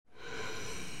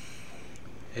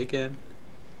Again.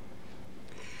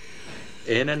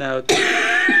 In and out.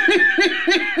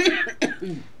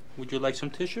 Would you like some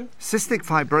tissue? Cystic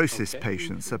fibrosis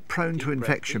patients are prone to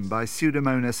infection by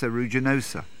Pseudomonas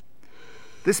aeruginosa.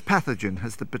 This pathogen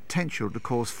has the potential to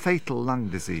cause fatal lung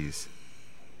disease.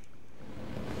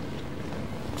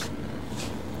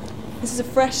 This is a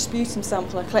fresh sputum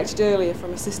sample I collected earlier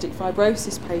from a cystic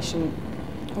fibrosis patient.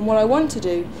 And what I want to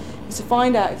do is to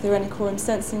find out if there are any quorum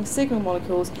sensing signal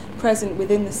molecules present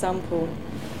within the sample.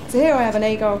 So here I have an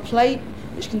agar plate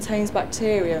which contains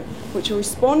bacteria which will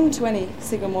respond to any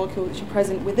signal molecule which are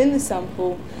present within the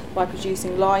sample by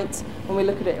producing light when we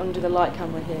look at it under the light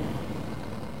camera here.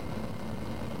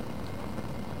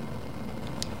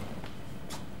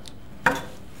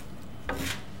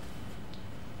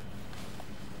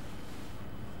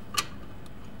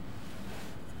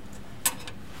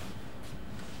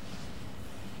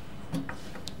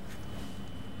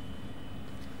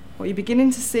 What you're beginning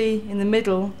to see in the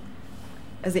middle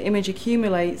as the image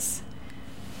accumulates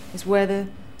is where the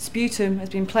sputum has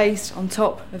been placed on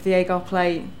top of the agar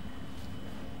plate.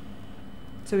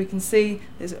 So we can see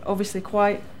there's obviously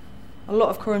quite a lot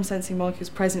of quorum sensing molecules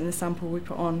present in the sample we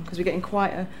put on because we're getting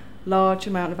quite a large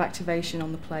amount of activation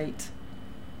on the plate.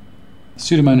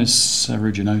 Pseudomonas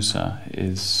aeruginosa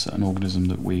is an organism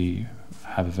that we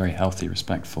have a very healthy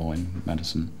respect for in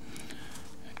medicine.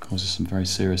 It causes some very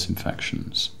serious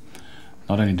infections.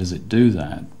 Not only does it do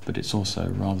that, but it's also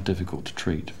rather difficult to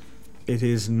treat. It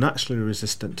is naturally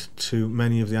resistant to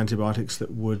many of the antibiotics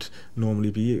that would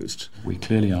normally be used. We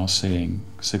clearly are seeing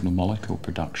signal molecule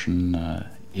production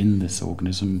in this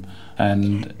organism,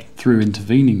 and through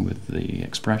intervening with the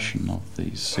expression of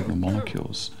these signal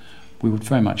molecules, we would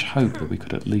very much hope that we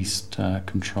could at least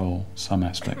control some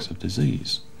aspects of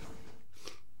disease.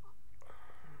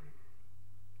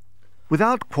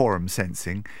 Without quorum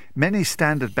sensing, many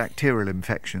standard bacterial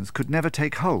infections could never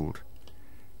take hold.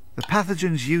 The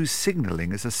pathogens use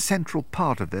signalling as a central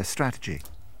part of their strategy.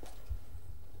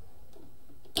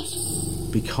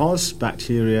 Because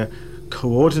bacteria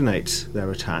coordinate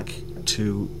their attack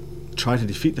to try to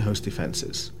defeat the host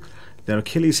defences, their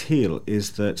Achilles heel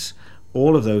is that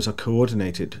all of those are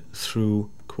coordinated through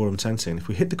quorum sensing. If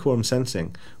we hit the quorum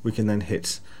sensing, we can then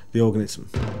hit the organism.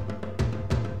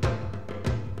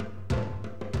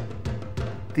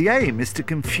 The aim is to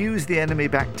confuse the enemy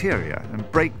bacteria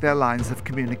and break their lines of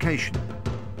communication.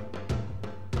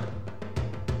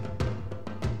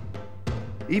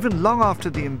 Even long after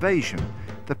the invasion,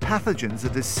 the pathogens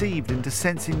are deceived into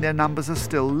sensing their numbers are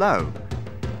still low,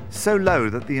 so low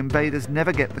that the invaders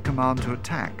never get the command to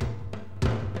attack.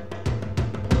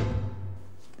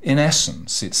 In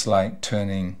essence, it's like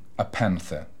turning a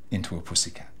panther into a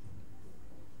pussycat.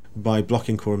 By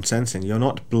blocking quorum sensing, you're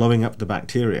not blowing up the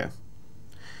bacteria.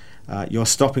 You're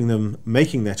stopping them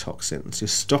making their toxins, you're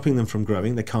stopping them from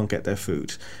growing, they can't get their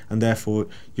food, and therefore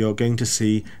you're going to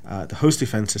see the host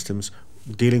defense systems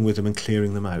dealing with them and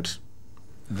clearing them out.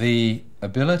 The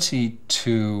ability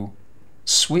to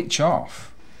switch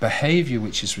off behaviour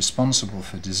which is responsible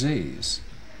for disease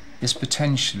is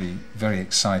potentially very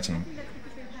exciting.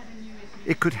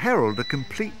 It could herald a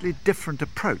completely different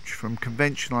approach from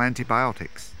conventional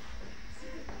antibiotics.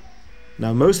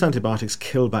 Now, most antibiotics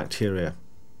kill bacteria.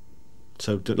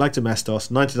 So, like domestos,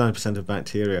 99% of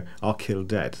bacteria are killed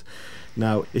dead.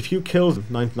 Now, if you kill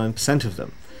 99% of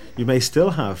them, you may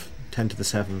still have 10 to the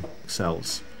 7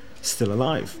 cells still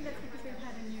alive.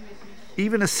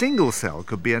 Even a single cell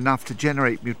could be enough to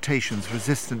generate mutations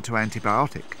resistant to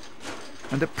antibiotic.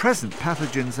 And at present,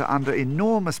 pathogens are under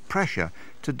enormous pressure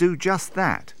to do just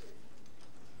that.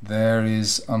 There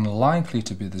is unlikely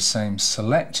to be the same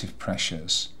selective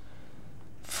pressures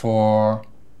for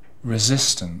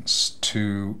resistance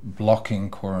to blocking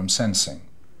quorum sensing.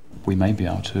 We may be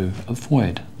able to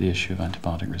avoid the issue of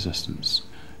antibiotic resistance.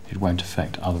 It won't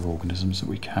affect other organisms that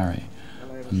we carry,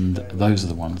 and those are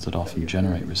the ones that often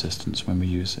generate resistance when we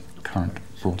use current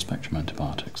broad-spectrum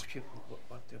antibiotics.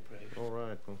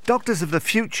 Doctors of the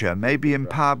future may be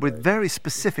empowered with very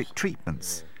specific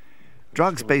treatments.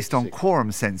 Drugs based on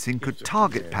quorum sensing could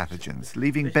target pathogens,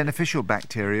 leaving beneficial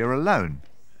bacteria alone.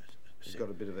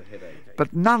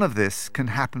 But none of this can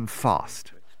happen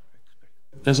fast.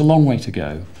 There's a long way to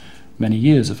go, many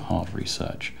years of hard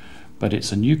research, but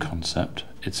it's a new concept,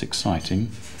 it's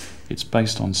exciting, it's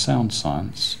based on sound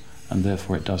science, and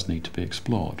therefore it does need to be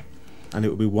explored. And it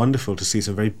would be wonderful to see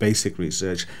some very basic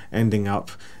research ending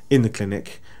up in the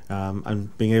clinic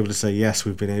and being able to say, yes,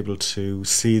 we've been able to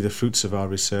see the fruits of our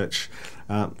research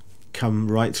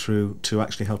come right through to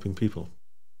actually helping people.